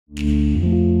Back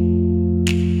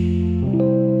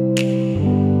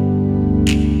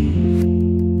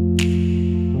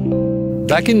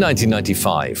in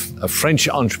 1995, a French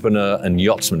entrepreneur and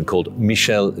yachtsman called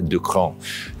Michel Ducrot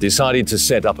decided to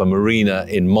set up a marina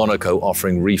in Monaco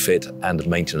offering refit and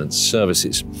maintenance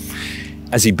services.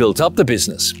 As he built up the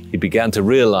business, he began to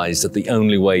realize that the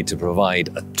only way to provide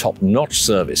a top-notch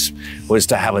service was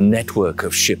to have a network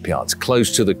of shipyards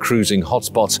close to the cruising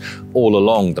hotspots all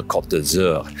along the Côte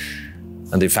d'Azur.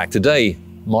 And in fact, today,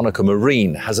 Monaco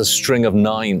Marine has a string of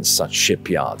 9 such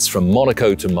shipyards, from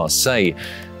Monaco to Marseille,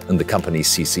 and the company's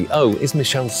CCO is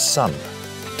Michel's son,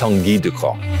 Tanguy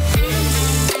Ducrot.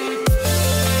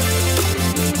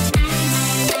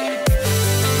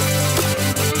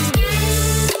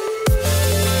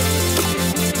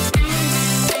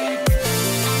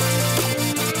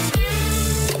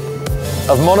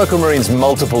 Of Monaco Marine's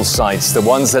multiple sites, the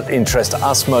ones that interest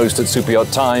us most at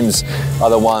Superyacht Times are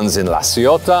the ones in La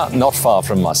Ciotat, not far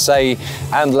from Marseille,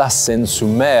 and La Seyne,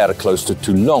 close to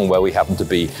Toulon, where we happen to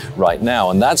be right now.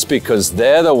 And that's because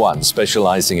they're the ones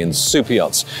specializing in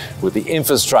superyachts with the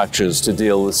infrastructures to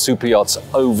deal with superyachts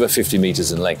over 50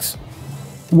 meters in length.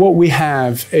 What we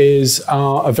have is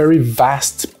a very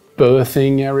vast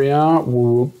berthing area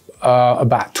where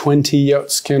about 20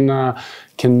 yachts can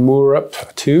moor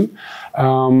up to.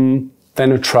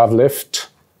 Then a travel lift,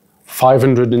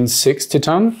 560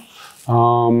 ton,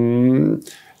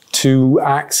 to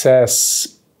access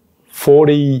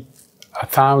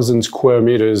 40,000 square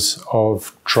meters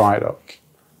of dry dock.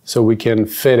 So we can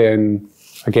fit in,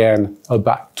 again,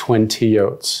 about 20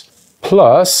 yachts.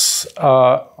 Plus,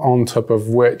 on top of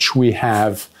which we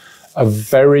have a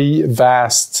very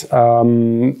vast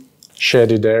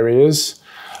shaded areas.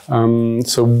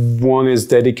 So one is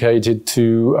dedicated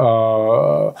to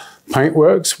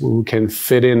paintworks, where we can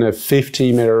fit in a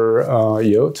 50-meter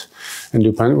yacht and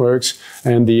do paintworks.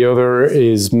 And the other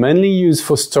is mainly used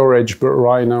for storage, but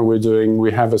right now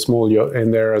we have a small yacht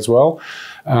in there as well.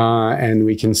 And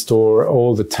we can store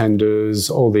all the tenders,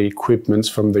 all the equipments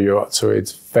from the yacht. So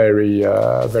it's very,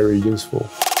 very useful.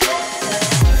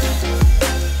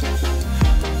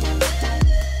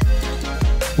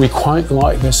 We quite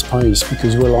like this space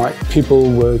because we're like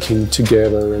people working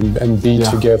together and be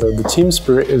together. The team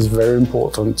spirit is very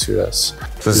important to us.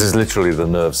 This is literally the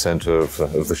nerve center of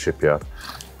the shipyard.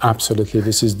 Absolutely,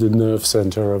 this is the nerve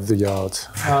center of the yard.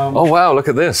 Oh wow, look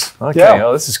at this. Okay, yeah.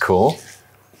 Oh, this is cool.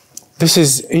 This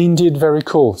is indeed very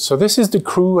cool. So this is the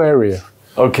crew area.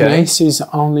 Okay. This is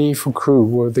only for crew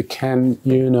where they can,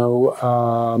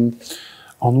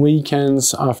 on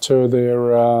weekends, after their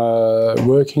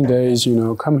working days,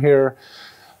 come here,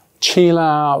 chill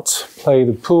out, play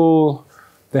the pool.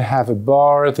 They have a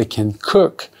bar, they can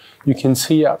cook. You can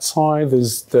see outside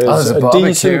there's a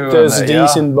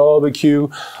decent barbecue,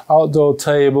 outdoor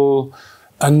table,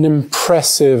 an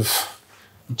impressive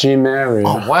gym area.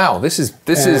 Oh wow, this is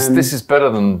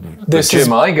better than the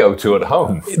gym I go to at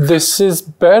home. This is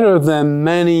better than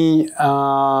many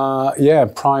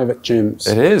private gyms.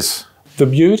 It is. The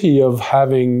beauty of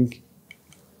having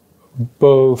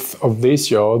both of these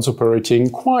yards operating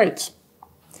quite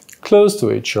close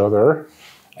to each other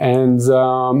and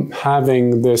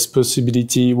having this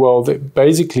possibility, well,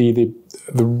 basically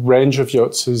the range of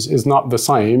yachts is not the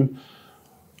same,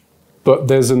 but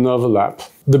there's an overlap.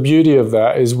 The beauty of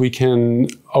that is we can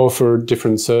offer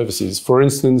different services. For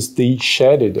instance, the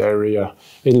shaded area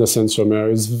in La Seyne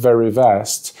is very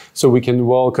vast, so we can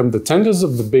welcome the tenders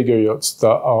of the bigger yachts that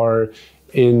are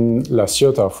in La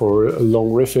Ciotat for a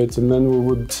long refit, and then we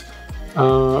would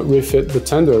refit the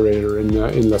tender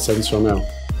area in La Seyne.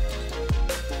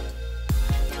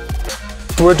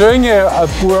 We're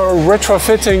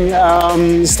retrofitting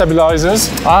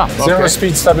stabilizers,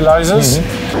 zero-speed stabilizers.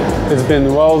 It's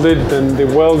been welded, then the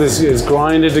weld is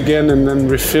grinded again and then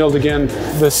refilled again.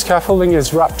 The scaffolding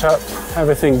is wrapped up,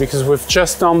 everything, because we've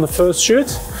just done the first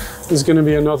shoot. There's going to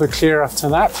be another clear after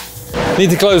that.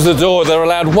 Need to close the door. They're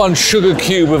allowed 1 sugar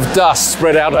cube of dust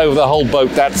spread out over the whole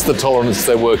boat. That's the tolerance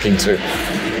they're working to.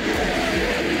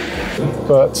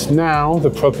 But now the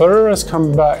propeller has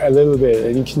come back a little bit,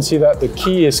 and you can see that the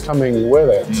key is coming with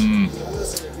it,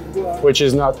 which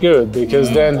is not good, because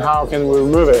then how can we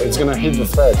remove it? It's going to hit the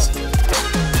threads.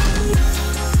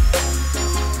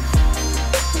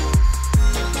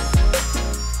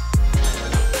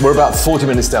 We're about 40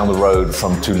 minutes down the road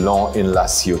from Toulon in La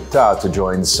Ciotat to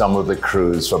join some of the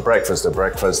crews for breakfast, a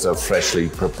breakfast of freshly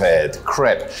prepared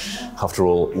crêpes. After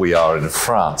all, we are in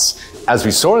France. As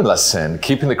we saw in La Seyne,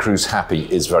 keeping the crews happy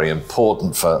is very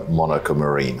important for Monaco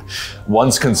Marine.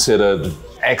 Once considered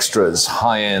extras,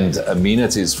 high-end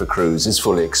amenities for crews is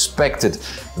fully expected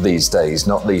these days,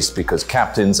 not least because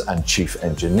captains and chief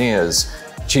engineers,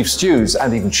 chief stewards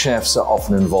and even chefs are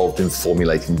often involved in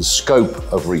formulating the scope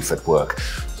of refit work.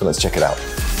 So let's check it out.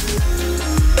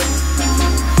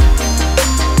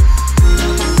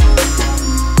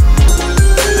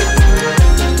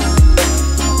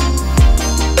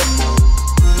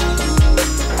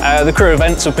 The crew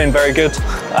events have been very good.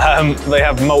 They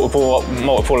have multiple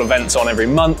events on every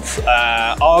month.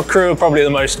 Our crew are probably the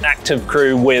most active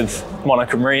crew with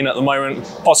Monaco Marine at the moment,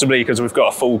 possibly because we've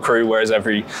got a full crew, whereas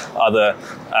every other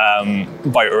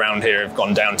boat around here have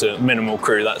gone down to minimal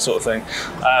crew, that sort of thing.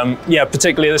 Yeah,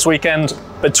 particularly this weekend,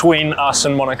 between us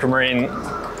and Monaco Marine,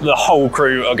 the whole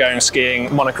crew are going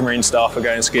skiing, Monaco Marine staff are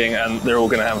going skiing, and they're all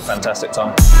going to have a fantastic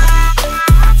time.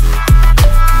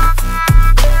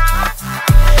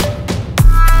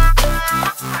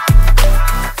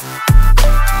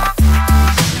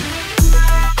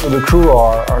 The crew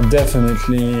are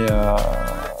definitely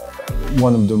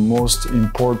one of the most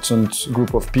important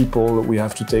group of people we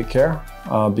have to take care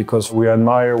because we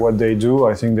admire what they do.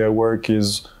 I think their work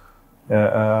is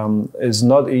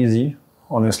not easy,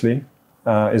 honestly.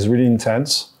 It's really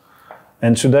intense.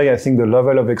 And today I think the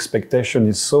level of expectation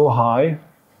is so high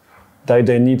that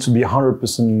they need to be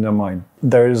 100% in their mind.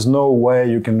 There is no way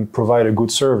you can provide a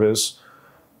good service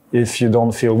if you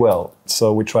don't feel well.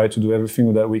 So we try to do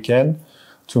everything that we can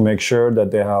to make sure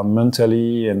that they are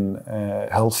mentally and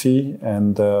healthy,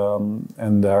 and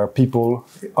there are people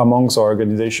amongst our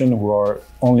organization who are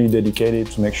only dedicated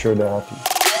to make sure they're happy.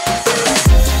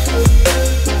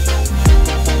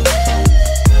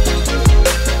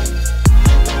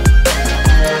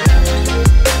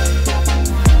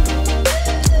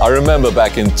 I remember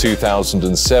back in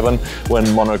 2007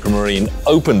 when Monaco Marine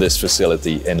opened this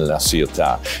facility in La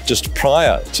Ciotat, just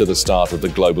prior to the start of the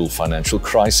global financial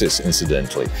crisis,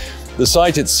 incidentally. The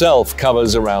site itself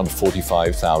covers around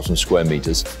 45,000 square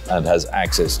meters and has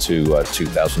access to a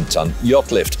 2,000-ton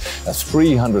yacht lift, a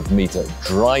 300-meter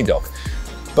dry dock.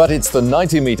 But it's the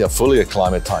 90-meter fully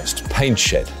acclimatized paint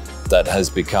shed that has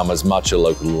become as much a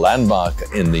local landmark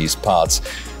in these parts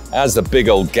as the big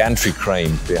old gantry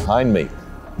crane behind me,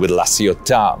 with La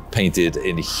Ciotat painted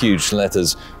in huge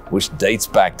letters, which dates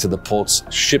back to the port's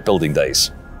shipbuilding days.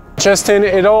 Justin,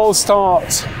 it all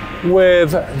starts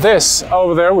with this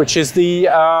over there, which is the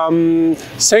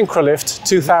Synchrolift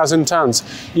 2,000 tons.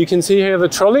 You can see here the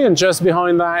trolley, and just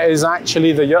behind that is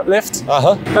actually the yacht lift.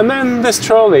 And then this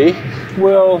trolley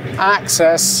will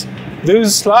access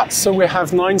those slots. So we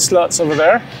have 9 slots over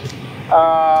there.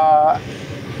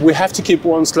 We have to keep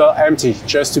one slot empty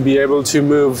just to be able to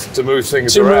move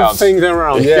things around.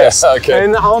 Yes. Okay.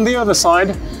 And on the other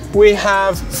side, we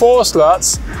have 4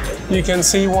 slots. You can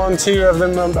see 1, 2 of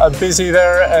them are busy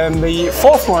there, and the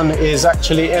 4th one is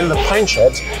actually in the paint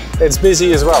shed. It's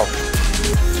busy as well.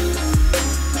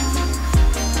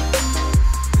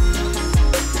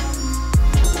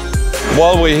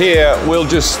 While we're here, we'll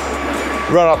just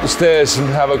run up the stairs and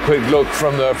have a quick look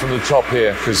from the top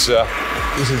here, because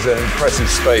this is an impressive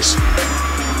space.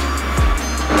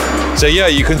 So yeah,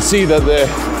 you can see that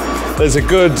there's a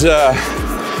good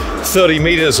 30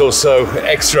 meters or so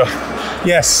extra.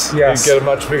 Yes. You get a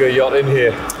much bigger yacht in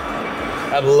here,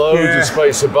 and loads of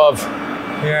space above.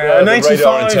 Yeah, an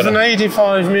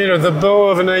 85 meter. The bow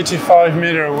of an 85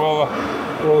 meter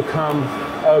will come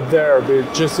out there,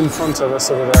 but just in front of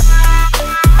us over there.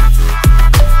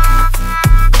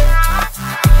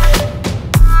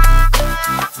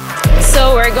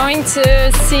 So we're going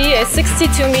to see a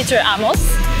 62-meter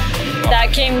Amos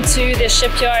that came to the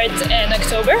shipyard in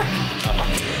October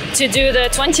to do the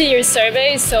 20-year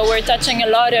survey. So we're touching a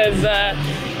lot of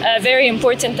very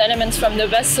important elements from the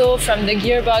vessel, from the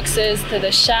gearboxes to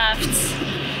the shafts,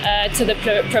 to the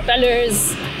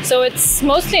propellers. So it's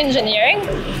mostly engineering.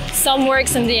 Some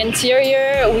works in the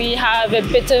interior. We have a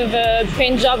bit of a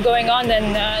paint job going on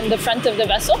in the front of the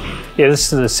vessel. Yeah,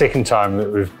 this is the second time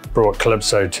that we've brought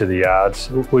Calypso to the yard.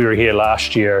 We were here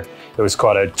last year. It was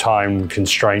quite a time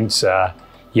constraints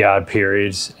yard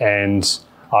period, and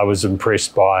I was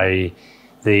impressed by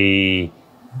the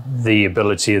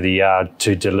ability of the yard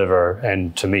to deliver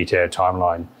and to meet our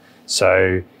timeline.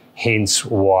 So hence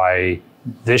why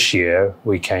this year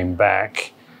we came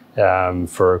back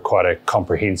for quite a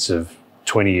comprehensive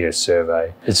 20-year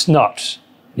survey. It's not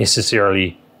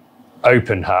necessarily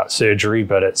open heart surgery,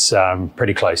 but it's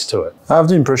pretty close to it. I have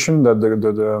the impression that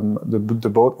the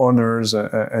boat owners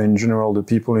and in general the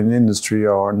people in the industry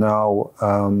are now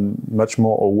much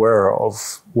more aware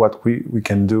of what we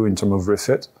can do in terms of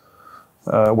refit.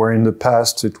 Where in the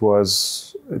past it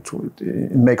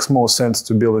makes more sense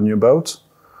to build a new boat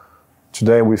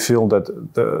Today we feel that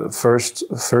the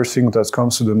first thing that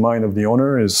comes to the mind of the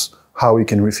owner is how he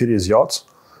can refit his yacht,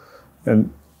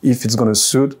 and if it's going to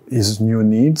suit his new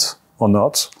needs or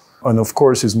not. And of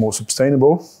course, it's more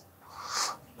sustainable,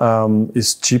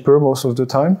 it's cheaper most of the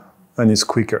time, and it's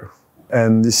quicker.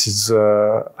 And this is,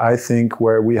 I think,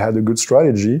 where we had a good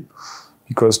strategy,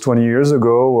 because 20 years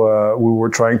ago, we were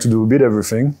trying to do a bit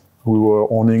everything. We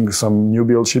were owning some new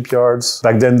build shipyards.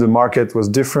 Back then, the market was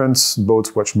different.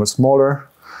 Boats were much smaller.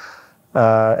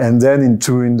 And then in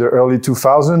the early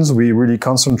 2000s, we really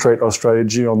concentrate our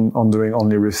strategy on doing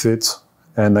only refit.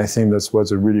 And I think that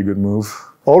was a really good move.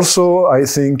 Also, I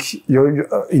think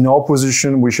in our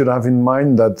position, we should have in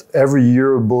mind that every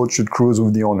year a boat should cruise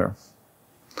with the owner.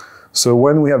 So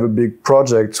when we have a big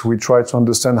project, we try to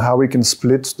understand how we can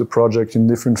split the project in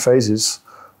different phases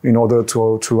in order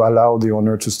to allow the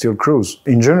owner to still cruise.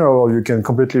 In general, you can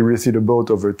completely refit a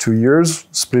boat over 2 years,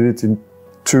 split it in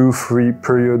 2-3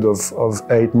 period of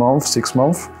 8 months, 6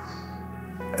 months,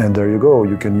 and there you go.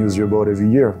 You can use your boat every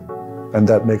year, and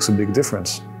that makes a big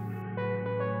difference.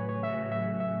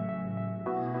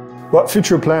 Well,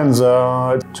 future plans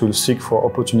are to seek for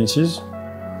opportunities,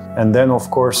 and then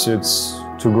of course it's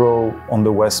to grow on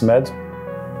the West Med,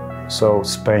 so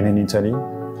Spain and Italy.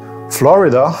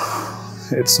 Florida,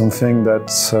 it's something that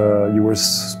you were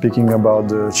speaking about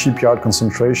the shipyard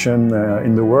concentration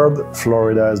in the world.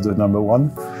 Florida is the #1.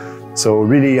 So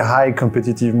really high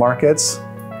competitive markets,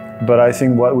 but I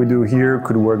think what we do here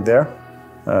could work there.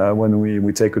 When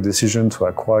we take a decision to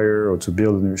acquire or to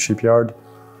build a new shipyard,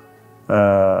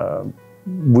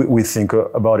 we think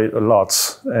about it a lot,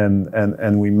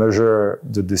 and we measure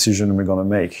the decision we're going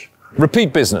to make.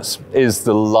 Repeat business is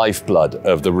the lifeblood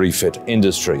of the refit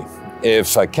industry.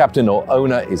 If a captain or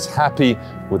owner is happy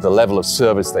with the level of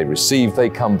service they receive, they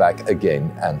come back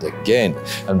again and again.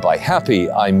 And by happy,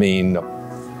 I mean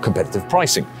competitive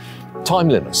pricing,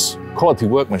 timeliness, quality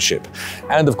workmanship,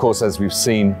 and of course, as we've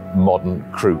seen, modern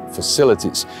crew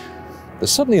facilities.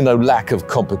 There's certainly no lack of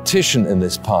competition in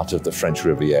this part of the French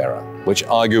Riviera, which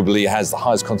arguably has the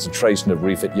highest concentration of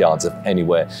refit yards of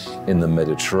anywhere in the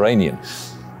Mediterranean.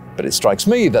 But it strikes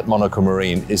me that Monaco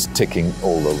Marine is ticking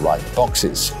all the right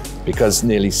boxes, because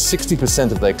nearly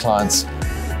 60% of their clients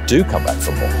do come back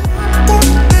for more.